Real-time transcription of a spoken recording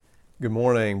Good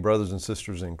morning, brothers and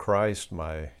sisters in Christ,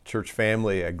 my church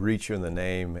family. I greet you in the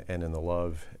name and in the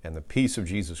love and the peace of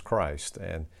Jesus Christ.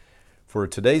 And for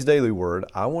today's daily word,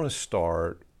 I want to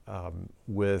start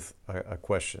with a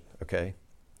question, okay?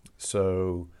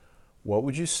 So, what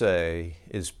would you say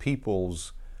is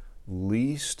people's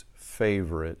least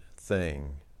favorite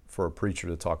thing for a preacher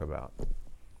to talk about?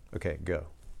 Okay, go.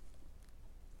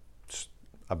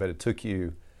 I bet it took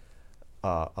you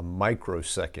a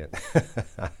microsecond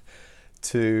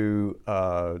to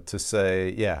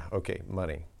say, yeah, okay,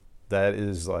 money. That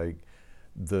is like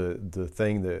the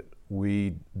thing that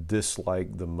we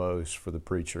dislike the most for the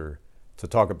preacher to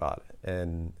talk about it.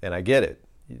 And I get it.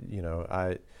 You know,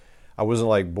 I wasn't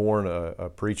like born a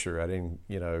preacher. I didn't,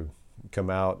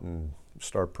 come out and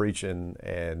start preaching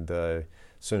and as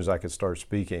soon as I could start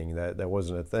speaking, that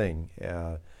wasn't a thing.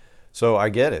 So I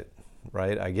get it,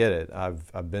 right? I get it.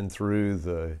 I've been through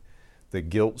the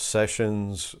guilt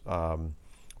sessions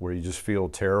where you just feel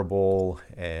terrible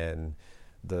and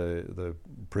the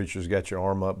preacher's got your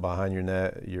arm up behind your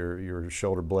neck, your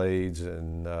shoulder blades,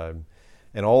 and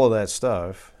all of that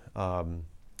stuff. And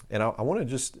I want to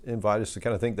just invite us to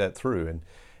kind of think that through.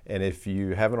 And if you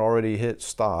haven't already hit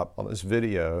stop on this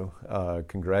video,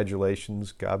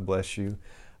 congratulations. God bless you.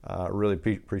 I really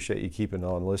appreciate you keeping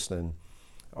on listening.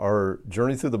 Our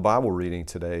journey through the Bible reading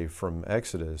today from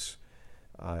Exodus,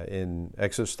 in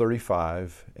Exodus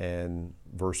 35 and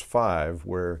verse 5,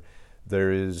 where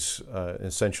there is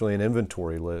essentially an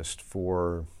inventory list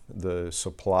for the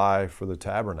supply for the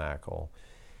tabernacle.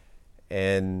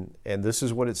 And this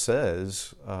is what it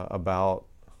says about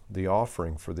the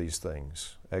offering for these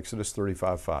things. Exodus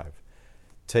 35:5.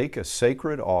 Take a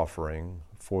sacred offering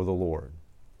for the Lord.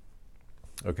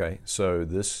 Okay, so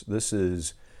this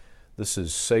is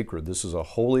sacred. This is a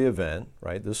holy event,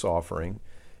 right? This offering.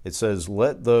 It says,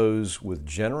 let those with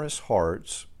generous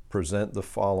hearts present the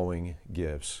following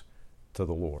gifts to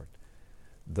the Lord.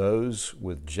 Those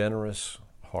with generous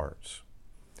hearts.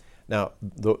 Now,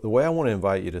 the way I want to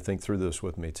invite you to think through this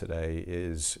with me today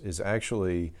is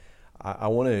actually, I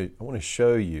want to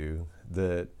show you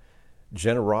that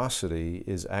generosity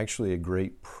is actually a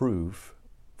great proof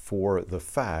for the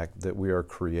fact that we are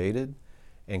created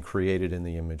and created in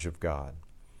the image of God.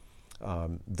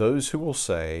 Those who will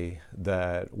say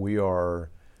that we are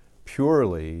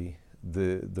purely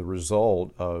the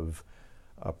result of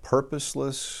a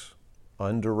purposeless,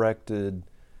 undirected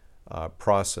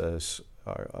process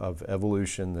of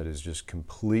evolution that is just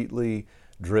completely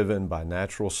driven by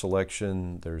natural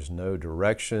selection. There's no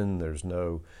direction, there's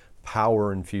no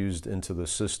power infused into the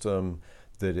system,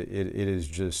 that it is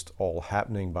just all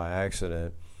happening by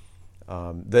accident.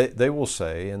 They will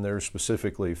say, and there are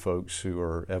specifically folks who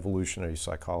are evolutionary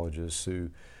psychologists who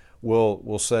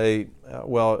will say,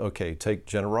 well, okay, take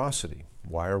generosity.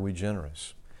 Why are we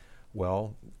generous?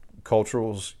 Well,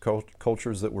 cultures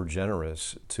that were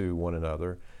generous to one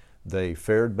another, they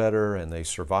fared better and they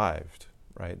survived,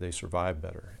 right? They survived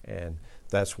better. And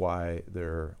that's why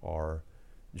there are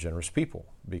generous people,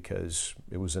 because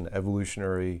it was an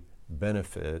evolutionary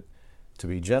benefit to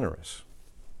be generous.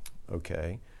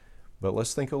 Okay? But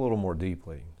let's think a little more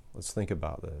deeply. Let's think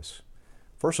about this.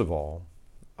 First of all,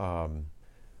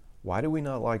 why do we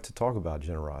not like to talk about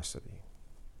generosity?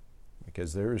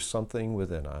 Because there is something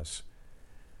within us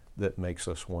that makes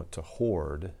us want to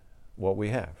hoard what we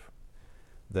have,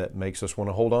 that makes us want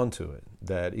to hold on to it,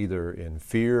 that either in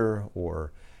fear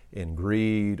or in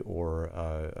greed or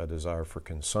a desire for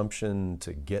consumption,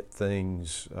 to get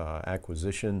things,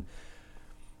 acquisition,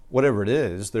 whatever it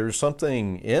is, there's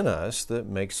something in us that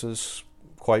makes us,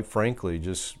 quite frankly,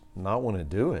 just not want to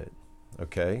do it.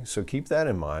 Okay, so keep that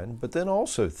in mind. But then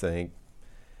also think,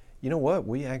 you know what?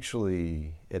 We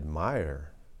actually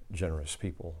admire generous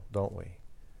people, don't we?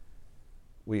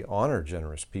 We honor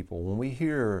generous people. When we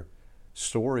hear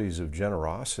stories of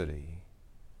generosity,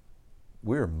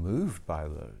 we're moved by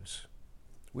those.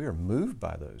 We are moved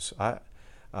by those.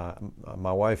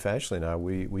 My wife Ashley and I,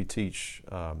 we teach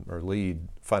or lead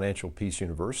Financial Peace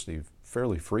University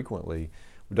fairly frequently.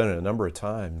 We've done it a number of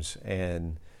times,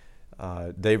 and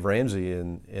Dave Ramsey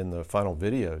in the final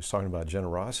video is talking about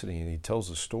generosity, and he tells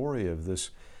the story of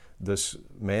this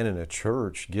man in a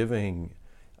church giving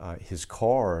his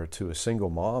car to a single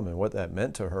mom and what that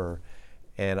meant to her.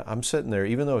 And I'm sitting there,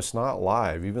 even though it's not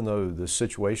live, even though the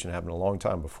situation happened a long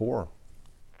time before,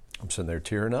 I'm sitting there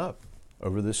tearing up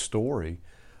over this story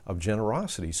of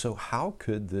generosity. So how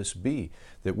could this be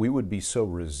that we would be so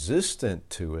resistant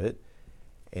to it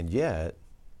and yet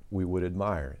we would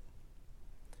admire it?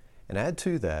 And add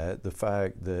to that the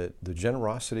fact that the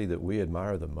generosity that we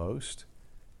admire the most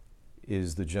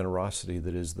is the generosity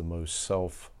that is the most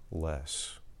self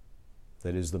less,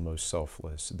 that is the most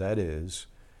selfless,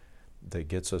 that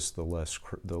gets us the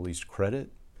least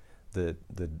credit, that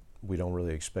we don't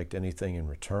really expect anything in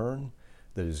return,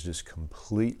 that is just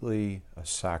completely a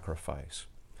sacrifice.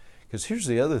 Because here's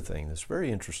the other thing that's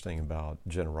very interesting about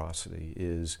generosity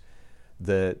is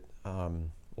that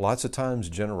lots of times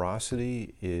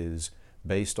generosity is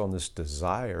based on this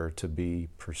desire to be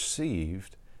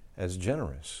perceived as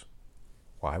generous.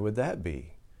 Why would that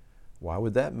be? Why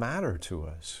would that matter to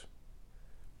us?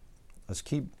 Let's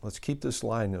keep this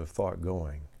line of thought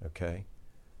going, okay?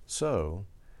 So,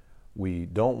 we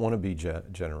don't want to be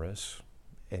generous,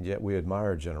 and yet we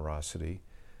admire generosity.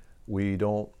 We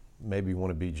don't maybe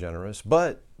want to be generous,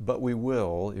 but we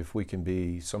will if we can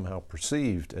be somehow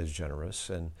perceived as generous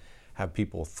and have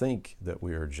people think that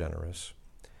we are generous.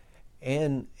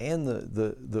 And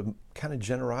the kind of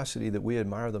generosity that we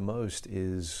admire the most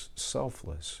is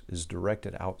selfless, is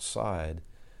directed outside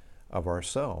of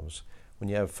ourselves. When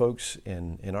you have folks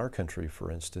in our country,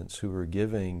 for instance, who are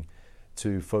giving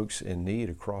to folks in need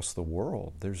across the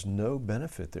world, there's no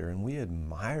benefit there, and we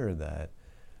admire that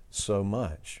so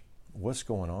much. What's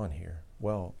going on here?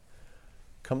 Well,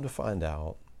 come to find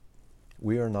out,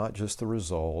 we are not just the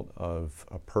result of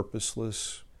a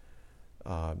purposeless,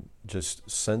 just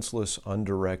senseless,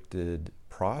 undirected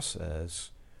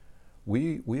process.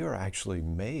 We are actually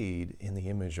made in the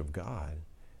image of God.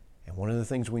 And one of the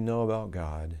things we know about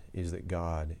God is that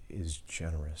God is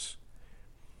generous.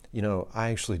 You know, I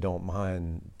actually don't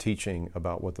mind teaching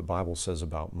about what the Bible says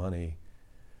about money,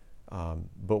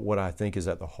 but what I think is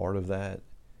at the heart of that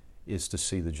is to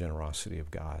see the generosity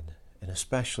of God, and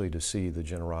especially to see the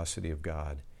generosity of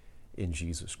God in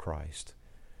Jesus Christ,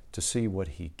 to see what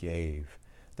He gave.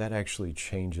 That actually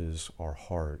changes our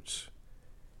hearts.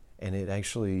 And it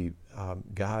actually,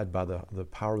 God, by the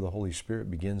power of the Holy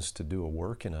Spirit, begins to do a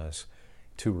work in us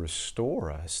to restore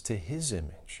us to His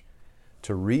image,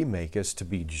 to remake us to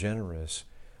be generous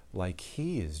like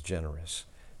He is generous.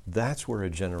 That's where a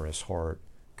generous heart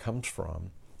comes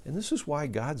from. And this is why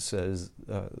God says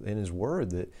in His Word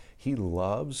that He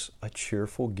loves a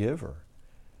cheerful giver,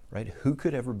 right? Who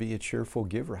could ever be a cheerful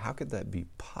giver? How could that be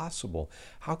possible?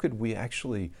 How could we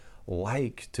actually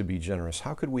like to be generous?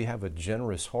 How could we have a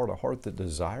generous heart, a heart that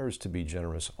desires to be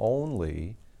generous?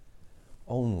 Only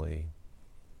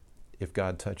if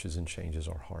God touches and changes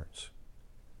our hearts,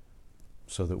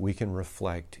 so that we can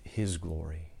reflect His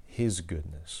glory, His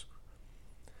goodness.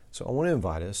 So I want to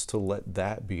invite us to let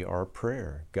that be our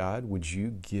prayer. God, would You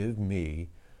give me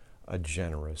a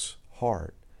generous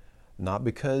heart? Not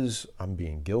because I'm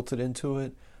being guilted into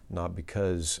it, not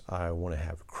because I want to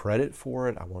have credit for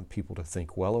it, I want people to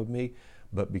think well of me,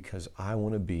 but because I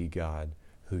want to be, God,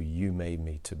 who You made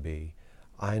me to be.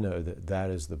 I know that that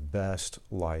is the best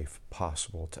life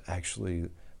possible, to actually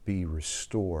be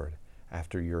restored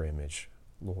after Your image,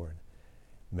 Lord.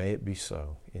 May it be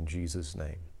so, in Jesus'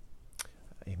 name.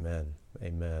 Amen.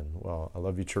 Amen. Well, I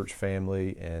love you, church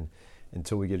family, and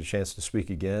until we get a chance to speak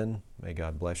again, may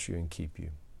God bless you and keep you.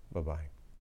 Bye-bye.